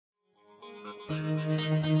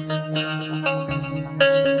Guy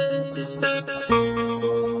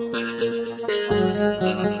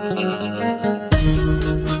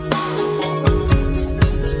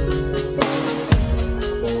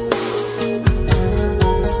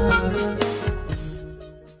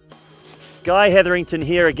Hetherington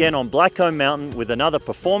here again on Blackcomb Mountain with another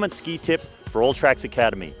performance ski tip for Alltracks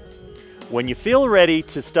Academy. When you feel ready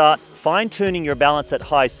to start fine-tuning your balance at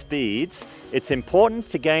high speeds, it's important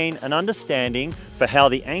to gain an understanding for how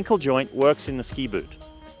the ankle joint works in the ski boot.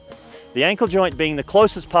 The ankle joint, being the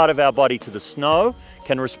closest part of our body to the snow,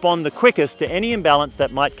 can respond the quickest to any imbalance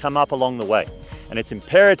that might come up along the way. And it's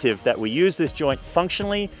imperative that we use this joint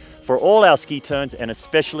functionally for all our ski turns and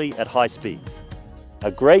especially at high speeds.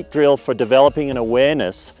 A great drill for developing an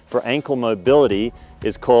awareness for ankle mobility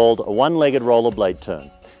is called a one-legged rollerblade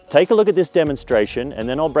turn. Take a look at this demonstration and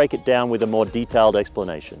then I'll break it down with a more detailed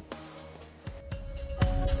explanation.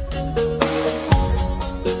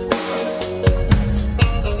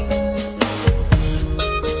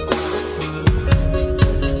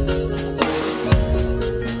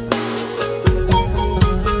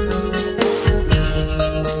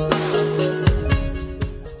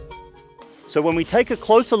 So when we take a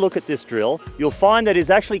closer look at this drill, you'll find that it's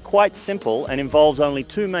actually quite simple and involves only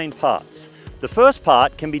two main parts. The first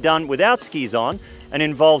part can be done without skis on and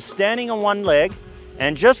involves standing on one leg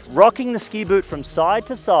and just rocking the ski boot from side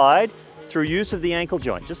to side through use of the ankle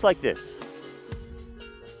joint, just like this.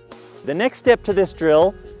 The next step to this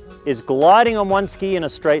drill is gliding on one ski in a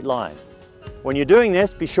straight line. When you're doing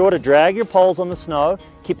this, be sure to drag your poles on the snow,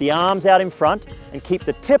 keep the arms out in front, and keep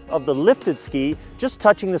the tip of the lifted ski just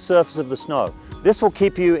touching the surface of the snow. This will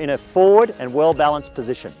keep you in a forward and well-balanced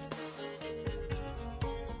position.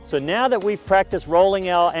 So now that we've practiced rolling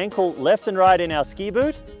our ankle left and right in our ski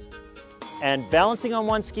boot and balancing on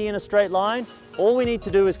one ski in a straight line, all we need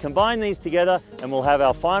to do is combine these together and we'll have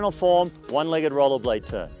our final form, one-legged rollerblade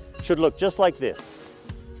turn. Should look just like this.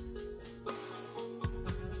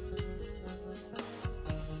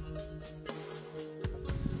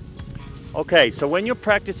 Okay, so when you're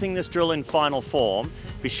practicing this drill in final form,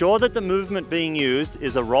 be sure that the movement being used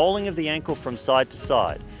is a rolling of the ankle from side to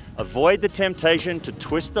side. Avoid the temptation to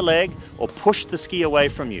twist the leg or push the ski away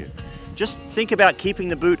from you. Just think about keeping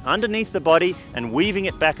the boot underneath the body and weaving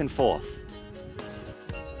it back and forth.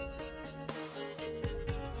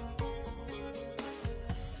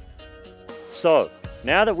 So,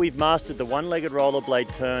 now that we've mastered the one-legged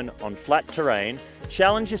rollerblade turn on flat terrain,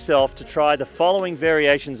 challenge yourself to try the following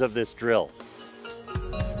variations of this drill.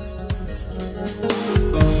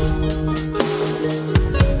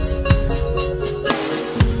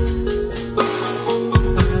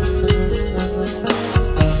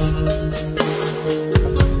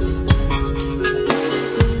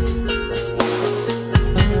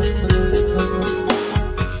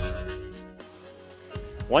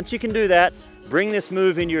 Once you can do that, bring this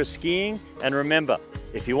move into your skiing, and remember,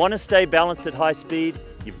 if you want to stay balanced at high speed,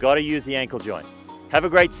 you've got to use the ankle joint. Have a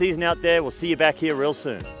great season out there. We'll see you back here real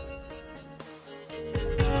soon.